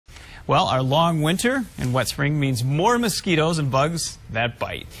Well, our long winter and wet spring means more mosquitoes and bugs that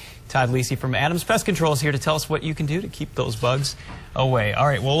bite. Todd Leyse from Adams Pest Control is here to tell us what you can do to keep those bugs away. All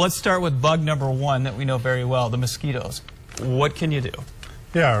right, well, let's start with bug number one that we know very well, the mosquitoes. What can you do?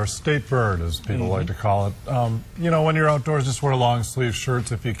 Yeah, or state bird, as people like to call it. You know, when you're outdoors, just wear long sleeve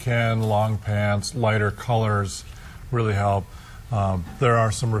shirts if you can, long pants, lighter colors really help. There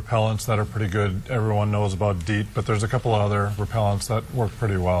are some repellents that are pretty good. Everyone knows about DEET, but there's a couple of other repellents that work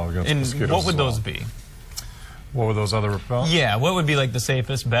pretty well against mosquitoes. And what would those be? What were those other repellents? Yeah, what would be like the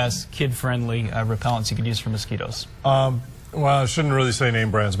safest, best, kid-friendly repellents you could use for mosquitoes? Well, I shouldn't really say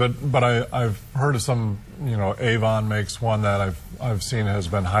name brands, but I've heard of some. You know, Avon makes one that I've seen has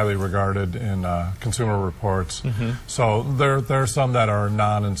been highly regarded in Consumer Reports. So there are some that are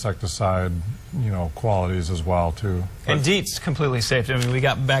non-insecticide, you know, qualities as well too. And DEET's completely safe. I mean, we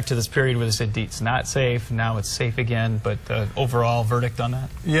got back to this period where they said DEET's not safe. Now it's safe again. But overall verdict on that?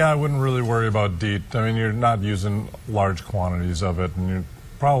 Yeah, I wouldn't really worry about DEET. I mean, you're not using large quantities of it, and you're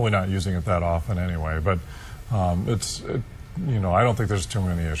probably not using it that often anyway. But you know, I don't think there's too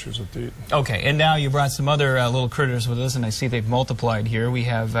many issues with DEET. Okay, and now you brought some other little critters with us, and I see they've multiplied here. We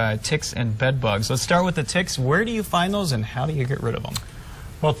have ticks and bed bugs. Let's start with the ticks. Where do you find those, and how do you get rid of them?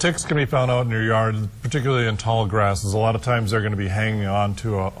 Well, ticks can be found out in your yard, particularly in tall grasses. A lot of times they're going to be hanging on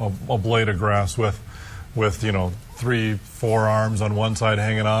to a blade of grass with you know, 3-4 arms on one side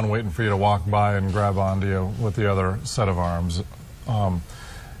hanging on, waiting for you to walk by and grab onto you with the other set of arms.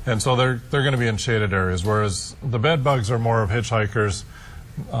 And so they're going to be in shaded areas, whereas the bed bugs are more of hitchhikers.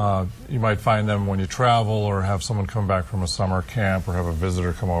 You might find them when you travel or have someone come back from a summer camp or have a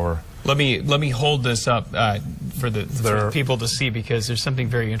visitor come over. Let me hold this up for the people to see, because there's something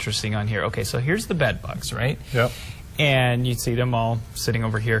very interesting on here. Okay, so here's the bed bugs, right? Yep. And you see them all sitting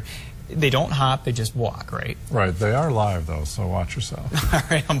over here. They don't hop, they just walk, right? Right. They are live, though, so watch yourself. All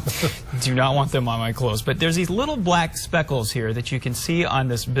right. Do not want them on my clothes. But there's these little black speckles here that you can see on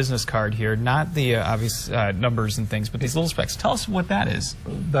this business card here, not the obvious numbers and things, but these little specks. Tell us what that is.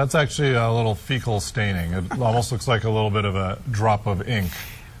 That's actually a little fecal staining. It almost looks like a little bit of a drop of ink.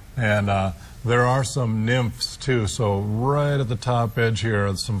 And there are some nymphs, too. So right at the top edge here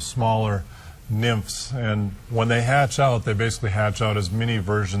are some smaller nymphs, and when they hatch out, they basically hatch out as mini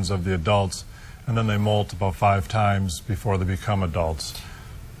versions of the adults, and then they molt about 5 times before they become adults.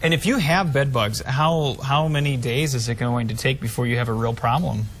 And if you have bed bugs, how many days is it going to take before you have a real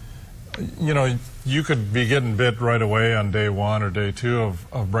problem? You know, you could be getting bit right away on day 1 or day 2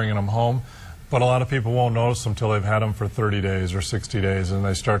 of bringing them home, but a lot of people won't notice them until they've had them for 30 days or 60 days, and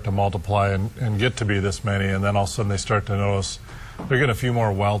they start to multiply and get to be this many, and then all of a sudden they start to notice they're getting a few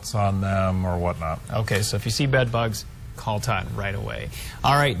more welts on them or whatnot. Okay, so if you see bed bugs, call Todd right away.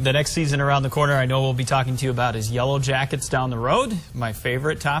 All right, the next season around the corner I know we'll be talking to you about is yellow jackets down the road, my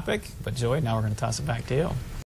favorite topic. But Joey, now we're going to toss it back to you.